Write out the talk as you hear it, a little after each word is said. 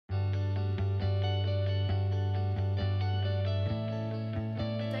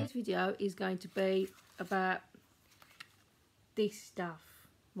video is going to be about this stuff.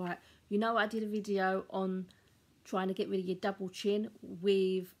 Right, you know I did a video on trying to get rid of your double chin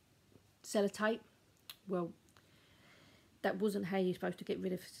with sellotape. Well, that wasn't how you're supposed to get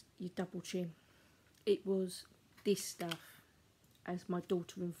rid of your double chin. It was this stuff, as my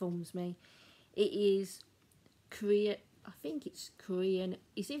daughter informs me. It is Korean, I think it's Korean,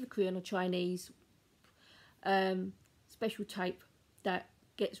 it's either Korean or Chinese, special tape that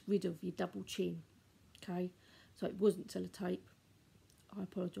gets rid of your double chin. Okay, so it wasn't sellotape. I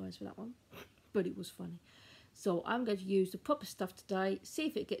apologise for that one, but it was funny. So I'm going to use the proper stuff today, see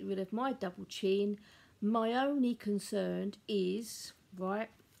if it gets rid of my double chin. My only concern is, right,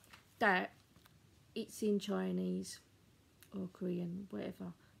 that it's in Chinese or Korean,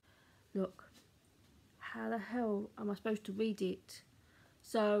 whatever. Look, how the hell am I supposed to read it?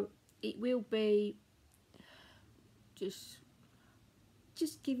 So it will be just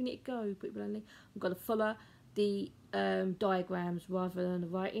giving it a go, but I'm going to follow the diagrams rather than the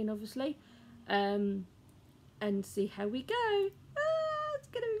writing, obviously, and see how we go. It's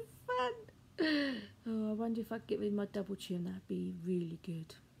going to be fun. Oh, I wonder if I could get rid of my double chin. That'd be really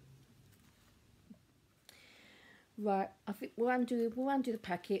good. Right, I think we'll undo the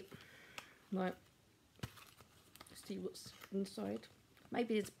packet. Right, let's see what's inside.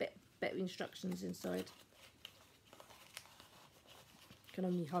 Maybe there's better instructions inside. Can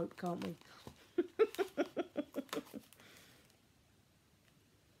only hope, can't we?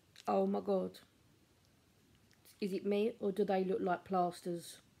 Oh my god. Is it me or do they look like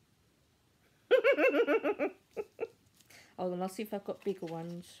plasters? Hold on, I'll see if I've got bigger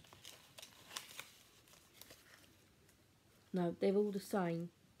ones. No, they're all the same.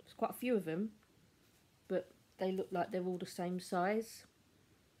 There's quite a few of them, but they look like they're all the same size.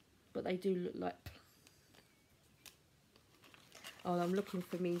 But they do look like... Oh, I'm looking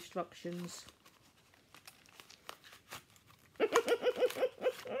for my instructions.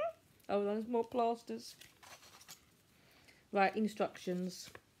 Oh, there's more plasters. Right, instructions.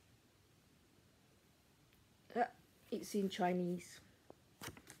 It's in Chinese.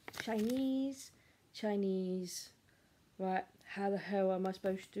 Chinese. Right, how the hell am I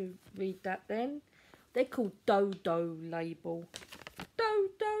supposed to read that then? They're called Dodo label.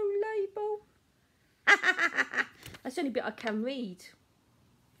 Dodo label. That's the only bit I can read.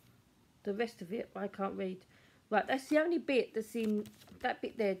 The rest of it I can't read. Right, that's the only bit that's in that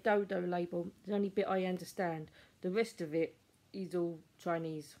bit there, Dodo label. The only bit I understand. The rest of it is all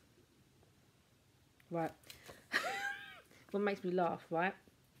Chinese. Right. What makes me laugh, right?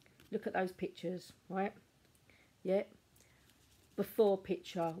 Look at those pictures, right? Yeah. Before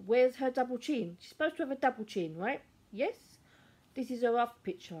picture. Where's her double chin? She's supposed to have a double chin, right? Yes. This is her after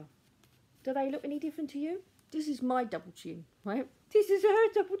picture. Do they look any different to you? This is my double chin, right? This is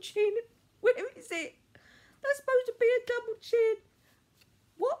her double chin. Where is it? That's supposed to be a double chin.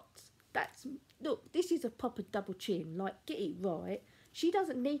 What? That's... Look, this is a proper double chin. Like, get it right. She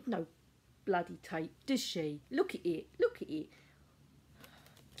doesn't need no bloody tape, does she? Look at it. Look at it.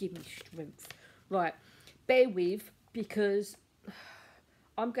 Give me strength. Right. Bear with, because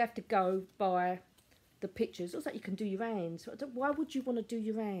I'm going to have to go by the pictures. Looks like you can do your hands. Why would you want to do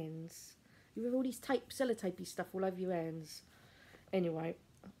your hands? You have all these sellotapey stuff all over your hands. Anyway,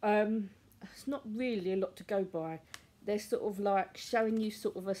 it's not really a lot to go by. They're sort of like showing you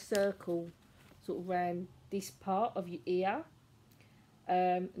sort of a circle sort of around this part of your ear.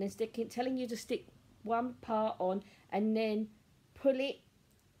 And then telling you to stick one part on and then pull it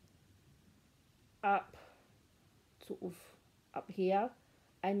up, sort of up here,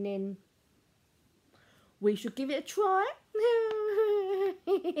 and then we should give it a try.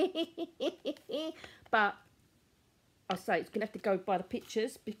 But I say it's gonna have to go by the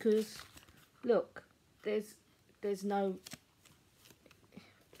pictures, because look, there's no...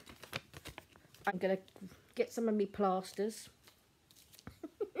 I'm gonna get some of me plasters.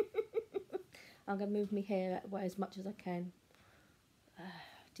 I'm gonna move my hair out of the way as much as I can.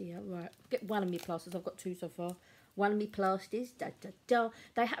 Dear, right, get one of me plasters. I've got two so far. One of me plasters, da da da.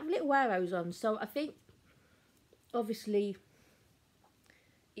 They have little arrows on, so I think obviously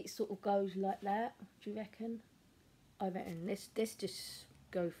it sort of goes like that. Do you reckon? I reckon. Let's just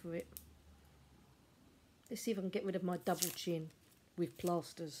go for it. Let's see if I can get rid of my double chin with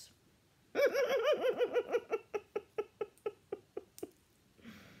plasters.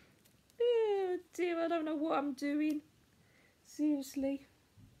 Oh dear, I don't know what I'm doing. Seriously.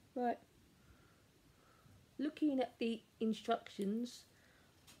 Right. Looking at the instructions,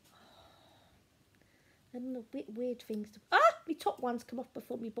 and a bit weird things to... Ah! My top one's come off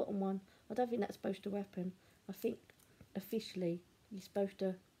before my bottom one. I don't think that's supposed to happen. I think officially you're supposed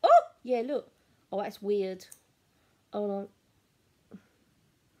to... Oh! Yeah, look. Oh, that's weird. Oh no.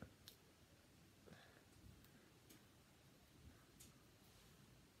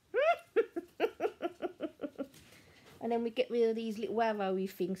 And then we get rid of these little arrowy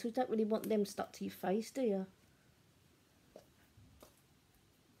things. We don't really want them stuck to your face, do you?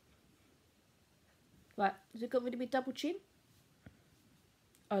 Right, has it got rid of my double chin?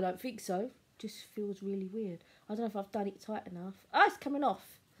 I don't think so. Just feels really weird. I don't know if I've done it tight enough. Oh, it's coming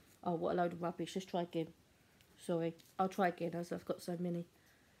off. Oh, what a load of rubbish. Let's try again. Sorry. I'll try again as I've got so many.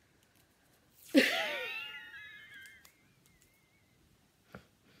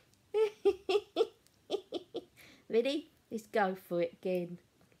 Ready? Let's go for it again.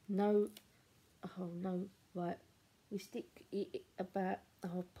 No. Oh, no. Right. We stick it about...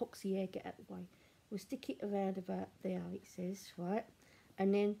 Oh, epoxy hair, get out of the way. We'll stick it around about there, it says, right?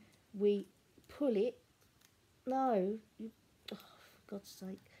 And then we pull it. No. You, oh, for God's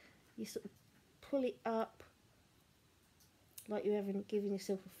sake. You sort of pull it up like you're giving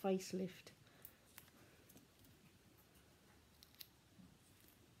yourself a facelift.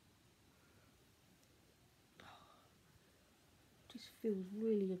 Just feels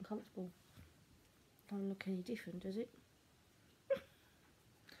really uncomfortable. Don't look any different, does it?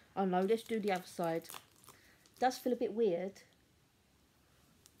 Oh no, let's do the other side. Does feel a bit weird.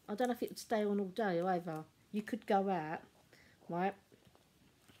 I don't know if it would stay on all day either. You could go out, right,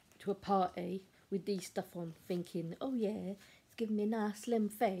 to a party with these stuff on, thinking, oh yeah, it's giving me a nice slim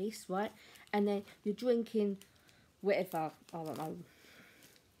face, right? And then you're drinking whatever, I don't know,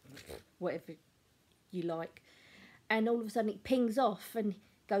 whatever you like. And all of a sudden it pings off and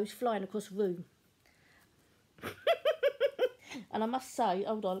goes flying across the room. And I must say,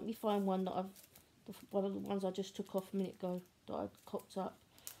 hold on, let me find one that one of the ones I just took off a minute ago that I cocked up.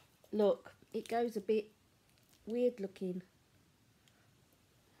 Look, it goes a bit weird looking.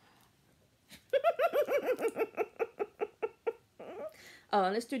 Oh,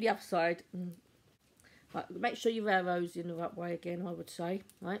 let's do the other side. Right, make sure your arrow's in the right way again, I would say.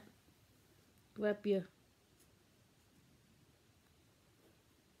 Right, grab your...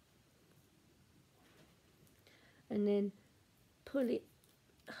 And then pull it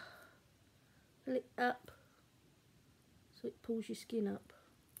up so it pulls your skin up.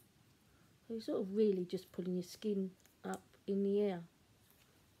 So you're sort of really just pulling your skin up in the air.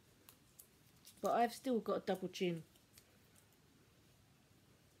 But I've still got a double chin.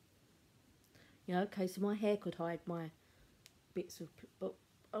 Yeah, okay, so my hair could hide my bits of... But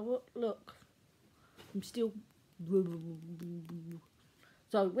oh, look, I'm still...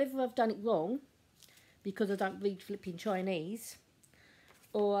 So whether I've done it wrong, because I don't read flipping Chinese,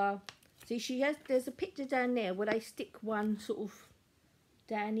 or... See, there's a picture down there where they stick one sort of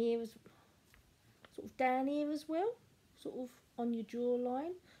down here as well, sort of on your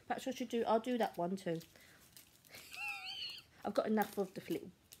jawline. Perhaps I should do. I'll do that one too. I've got enough of the little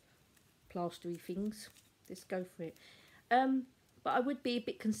plastery things. Let's go for it. But I would be a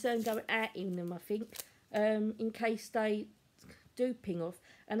bit concerned going out in them, I think, in case they do ping off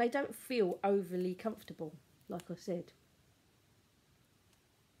and they don't feel overly comfortable, like I said.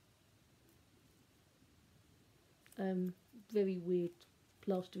 Very weird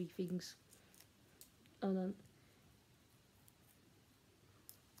plastery things. And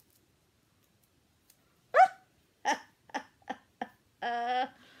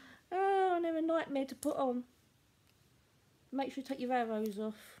oh, they're a nightmare to put on. Make sure you take your arrows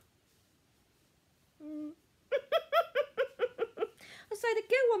off. I say the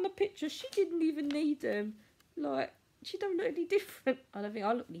girl on the picture, she didn't even need them. Like, she don't look any different. I don't think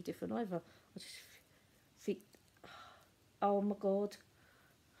I look any different either. I just think, oh my God.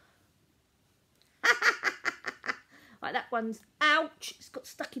 Right, that one's, ouch, it's got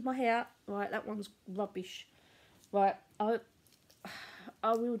stuck in my hair. Right, that one's rubbish. Right, I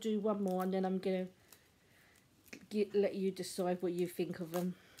will do one more and then I'm going to let you decide what you think of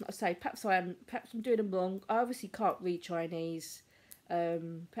them. Like I say, perhaps I'm doing them wrong. I obviously can't read Chinese.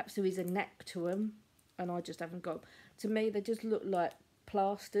 Perhaps there is a knack to them and I just haven't got. To me, they just look like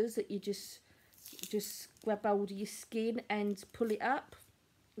plasters that you just grab hold of your skin and pull it up.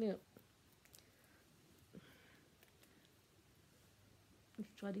 Yeah.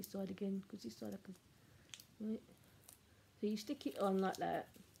 Let's try this side again, because this side I can... Right. So you stick it on like that,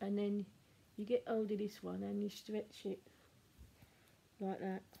 and then you get hold of this one and you stretch it like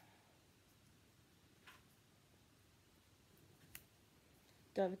that.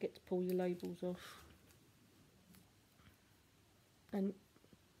 Don't forget to pull your labels off. And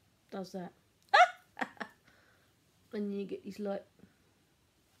does that. And you get this like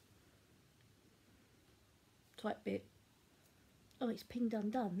tight bit. Oh, it's pinged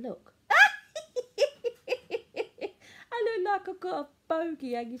undone, look. I look like I've got a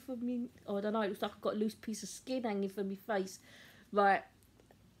bogey hanging from me. Oh, I don't know, it looks like I've got a loose piece of skin hanging from my face. Right,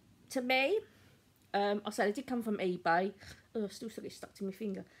 to me, I said it did come from eBay. Oh, I still get stuck to my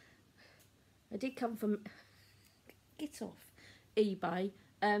finger. It did come from, get off, eBay.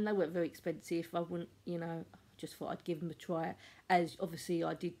 They weren't very expensive. I wouldn't, you know, I just thought I'd give them a try. As obviously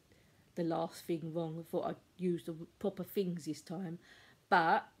I did the last thing wrong. I thought I'd use the proper things this time.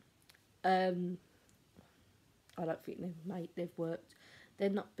 But, I don't think they've worked. They're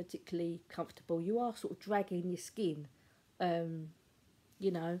not particularly comfortable. You are sort of dragging your skin,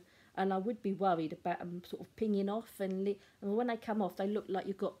 you know, and I would be worried about them sort of pinging off, and when they come off, they look like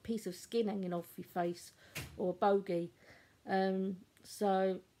you've got a piece of skin hanging off your face or a bogey.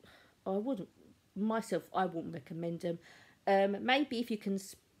 So I wouldn't recommend them. Maybe if you can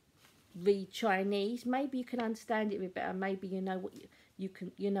read Chinese, maybe you can understand it a bit better. Maybe you know what you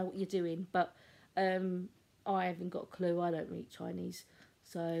know what you're doing, but I haven't got a clue. I don't read Chinese,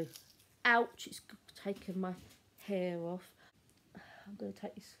 so ouch! It's taken my hair off. I'm going to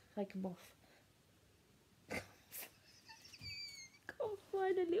take them off. Can't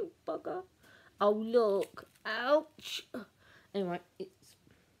find a little bugger. Oh look! Ouch! Anyway, it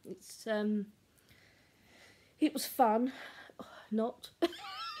was fun. Not.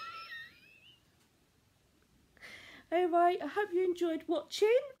 Anyway, I hope you enjoyed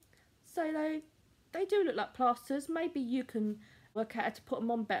watching. So they do look like plasters. Maybe you can work out how to put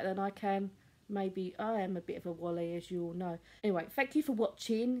them on better than I can. Maybe I am a bit of a wally, as you all know. Anyway, thank you for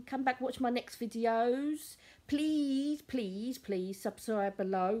watching. Come back, watch my next videos. Please, please, please subscribe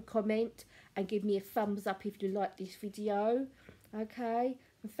below, comment, and give me a thumbs up if you like this video. Okay,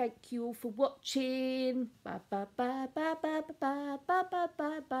 and thank you all for watching. Bye bye bye bye bye bye bye bye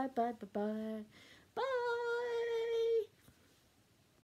bye bye bye bye bye.